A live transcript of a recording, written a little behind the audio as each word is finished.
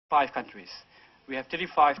35 countries. We have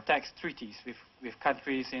 35 tax treaties with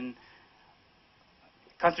countries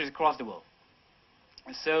across the world.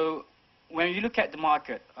 And so when you look at the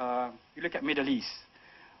market, you look at Middle East,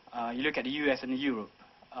 you look at the US and Europe,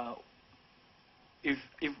 if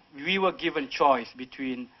we were given choice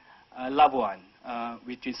between Labuan,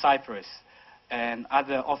 between Cyprus and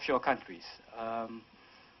other offshore countries,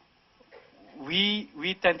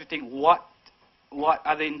 we tend to think what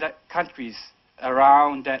other in that countries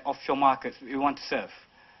around that offshore markets we want to serve.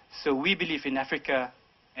 So we believe in Africa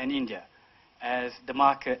and India as the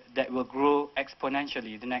market that will grow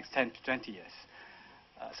exponentially the next 10 to 20 years.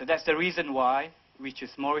 So that's the reason why we choose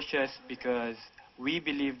Mauritius, because we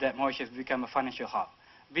believe that Mauritius will become a financial hub,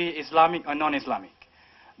 be it Islamic or non-Islamic.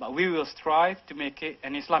 But we will strive to make it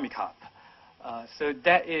an Islamic hub. So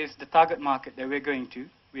that is the target market that we're going to.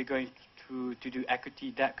 We're going to do equity,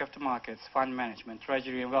 debt, capital markets, fund management,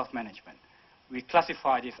 treasury, and wealth management. We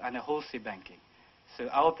classify this under wholesale banking. So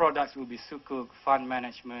our products will be sukuk, fund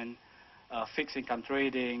management, fixed income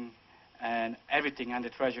trading, and everything under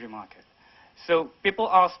treasury market. So people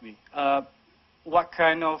ask me, what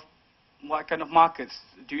kind of markets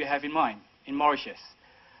do you have in mind in Mauritius?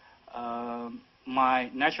 My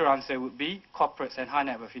natural answer would be corporates and high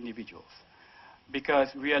net worth individuals,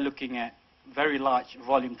 because we are looking at very large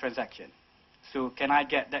volume transaction. So can I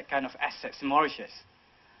get that kind of assets in Mauritius?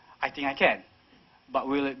 I think I can. But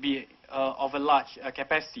will it be of a large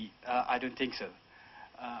capacity? I don't think so.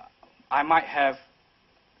 I might have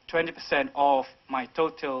 20% of my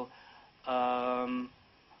total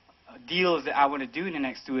deals that I want to do in the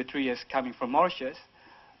next 2 or 3 years coming from Mauritius,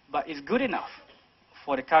 but it's good enough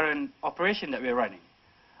for the current operation that we're running.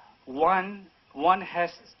 One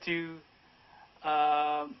has to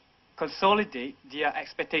consolidate their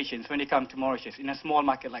expectations when they come to Mauritius in a small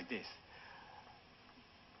market like this.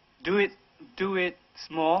 Do it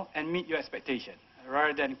small and meet your expectation,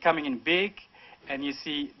 rather than coming in big and you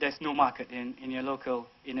see there's no market in your local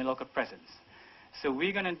presence. So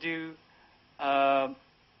we're going to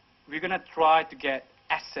try to get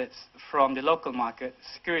assets from the local market,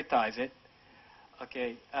 securitize it,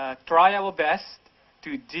 okay, try our best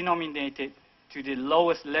to denominate it to the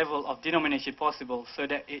lowest level of denomination possible so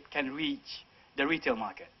that it can reach the retail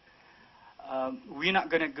market. We're not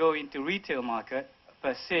going to go into retail market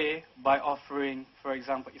per se by offering, for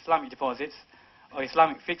example, Islamic deposits or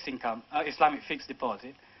Islamic fixed income, Islamic fixed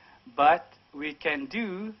deposit, but we can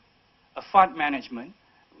do a fund management.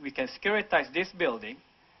 We can securitize this building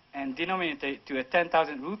and denominate it to a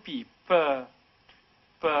 10,000 rupee per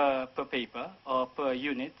paper or per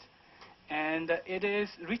unit, and it is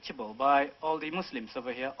reachable by all the Muslims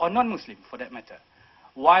over here, or non-Muslim for that matter.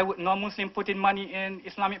 Why would non-Muslim put in money in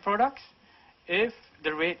Islamic products if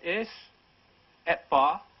the rate is at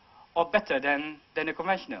par or better than the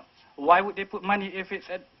conventional? Why would they put money if it's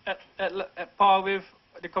at par with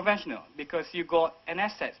the conventional? Because you got an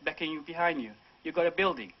asset backing you behind you. You got a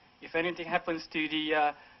building. If anything happens to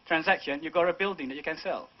the transaction, you got a building that you can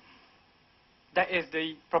sell. That is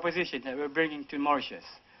the proposition that we're bringing to Mauritius.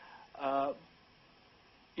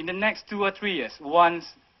 In the next 2 or 3 years,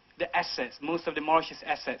 once the assets, most of the Mauritius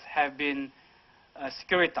assets have been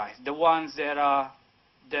securitized, the ones that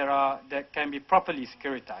can be properly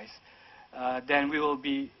securitized, then we will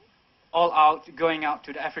be all out, going out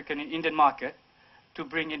to the African and Indian market to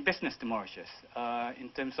bring in business to Mauritius in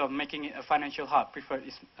terms of making it a financial hub, preferred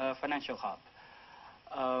financial hub.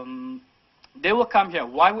 They will come here.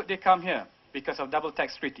 Why would they come here? Because of double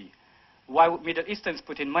tax treaty. Why would Middle Easterns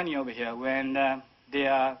put in money over here when they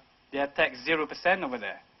are taxed 0% over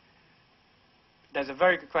there? That's a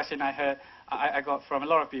very good question I got from a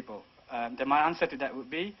lot of people. Then my answer to that would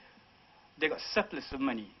be, they got surplus of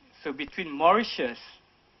money. So between Mauritius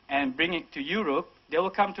and bringing it to Europe, they will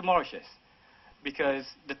come to Mauritius because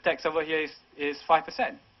the tax over here is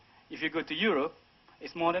 5%. If you go to Europe,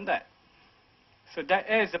 it's more than that. So that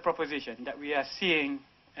is the proposition that we are seeing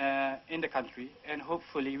in the country, and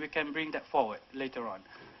hopefully we can bring that forward later on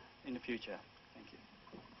in the future. Thank you.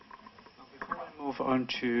 Before I move on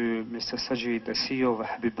to Mr. Sajid, the CEO of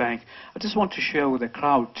Habib Bank, I just want to share with the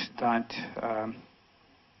crowd that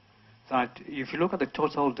if you look at the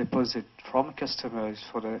total deposit from customers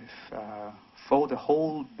for the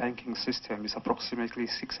whole banking system is approximately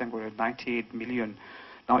 698 million.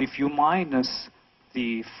 Now, if you minus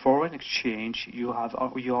the foreign exchange, you are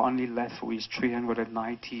only left with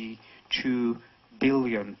 392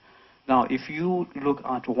 billion. Now, if you look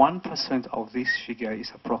at 1% of this figure,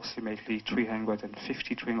 is approximately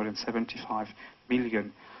 375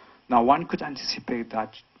 million. Now, one could anticipate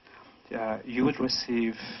that you would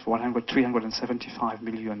receive 375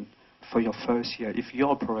 million for your first year if you're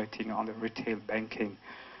operating on the retail banking.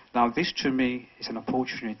 Now, this to me is an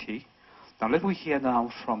opportunity. Now, let me hear now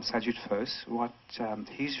from Sajid first what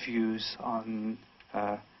his views on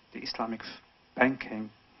the Islamic banking.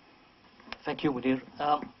 Thank you, Munir.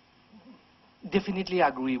 Definitely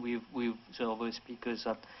agree with the other speakers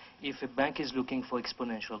that if a bank is looking for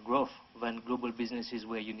exponential growth, then global business is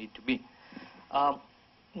where you need to be.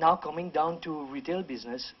 Now coming down to retail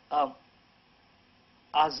business,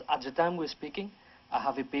 as at the time we're speaking, I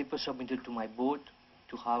have a paper submitted to my board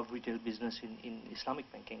to have retail business in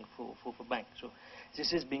Islamic banking for banks. So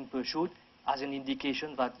this is being pursued as an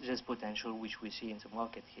indication that there's potential which we see in the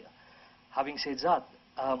market here. Having said that,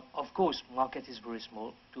 of course, market is very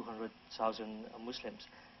small, 200,000 Muslims.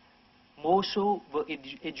 More so, the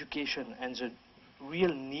education and the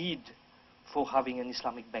real need for having an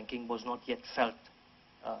Islamic banking was not yet felt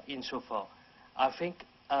insofar. I think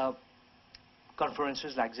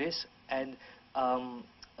conferences like this and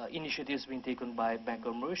initiatives being taken by Bank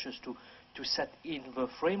of Mauritius to set in the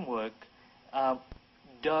framework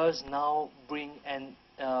does now bring an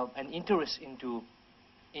interest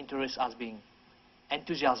as being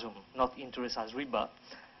enthusiasm, not interest as riba,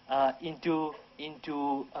 into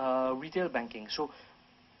retail banking. So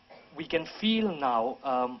we can feel now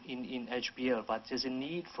in HBL that there's a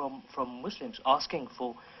need from Muslims asking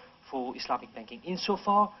for Islamic banking.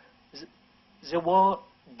 Insofar, there were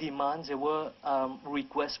demands, there were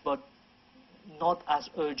requests, but not as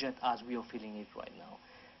urgent as we are feeling it right now.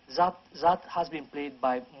 That has been played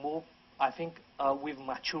by more, I think, with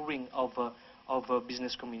maturing of a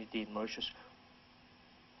business community in Mauritius.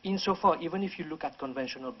 Insofar, even if you look at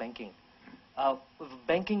conventional banking, the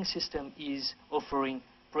banking system is offering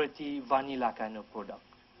pretty vanilla kind of product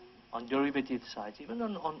on derivative side, even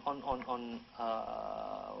on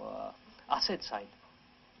asset side.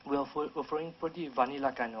 We are offering pretty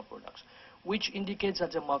vanilla kind of products, which indicates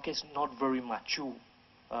that the market is not very mature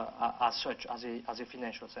as such, as a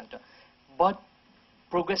financial center. But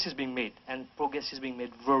progress is being made, and progress is being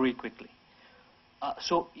made very quickly.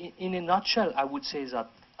 So in a nutshell, I would say that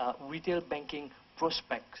retail banking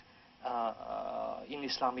prospect in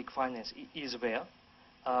Islamic finance is there.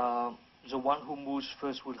 The one who moves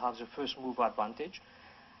first will have the first move advantage.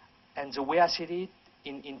 And the way I see it,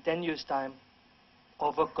 in 10 years' time,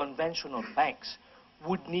 other conventional banks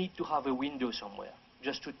would need to have a window somewhere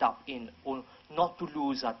just to tap in, or not to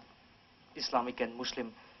lose that Islamic and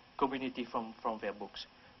Muslim community from their books.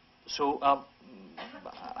 So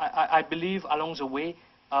I believe along the way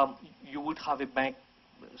you would have a bank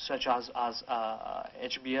such as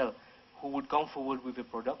HBL who would come forward with a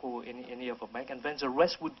product, or any other bank, and then the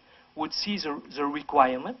rest would see the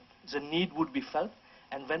requirement, the need would be felt,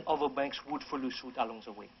 and then other banks would follow suit along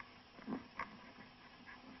the way.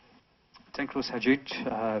 Thank you, Sajid.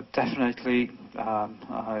 Definitely,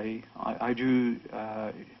 I do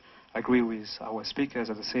agree with our speakers.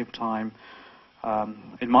 At the same time,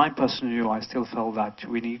 in my personal view, I still felt that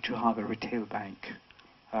we need to have a retail bank.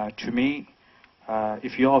 To me,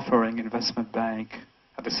 if you're offering investment bank,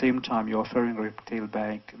 at the same time you're offering a retail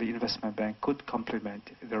bank, the investment bank could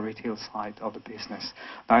complement the retail side of the business.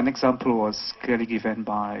 Now, an example was clearly given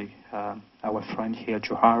by our friend here,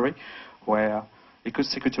 Johari, where he could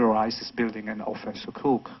securitize this building and offer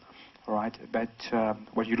sukuk, right? But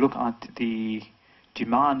when you look at the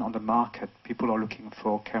demand on the market, people are looking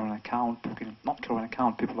for current account, not current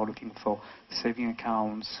account, people are looking for saving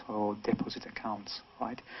accounts or deposit accounts,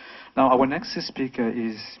 right? Now, our next speaker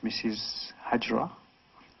is Mrs. Hajra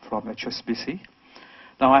from HSBC.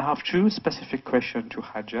 Now, I have two specific questions to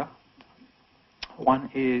Hajra.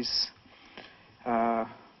 One is,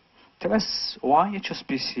 tell us why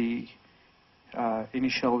HSBC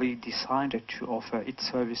initially decided to offer its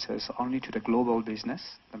services only to the global business,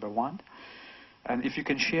 number one. And if you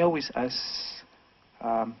can share with us,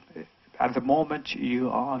 at the moment you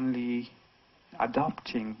are only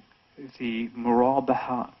adopting the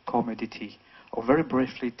Murabaha commodity, or very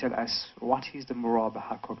briefly tell us what is the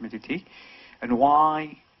Murabaha commodity and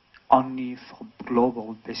why only for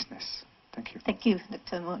global business. Thank you. Thank you,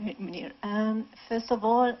 Dr. Munir. First of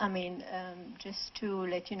all, just to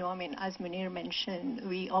let you know, as Munir mentioned,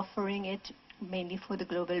 we're offering it mainly for the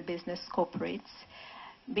global business corporates.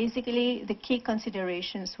 Basically, the key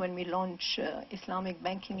considerations when we launched Islamic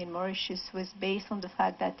banking in Mauritius was based on the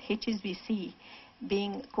fact that HSBC,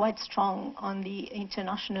 being quite strong on the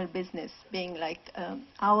international business, being like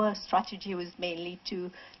our strategy was mainly to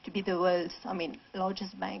be the world's,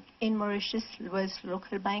 largest bank in Mauritius, the world's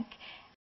local bank,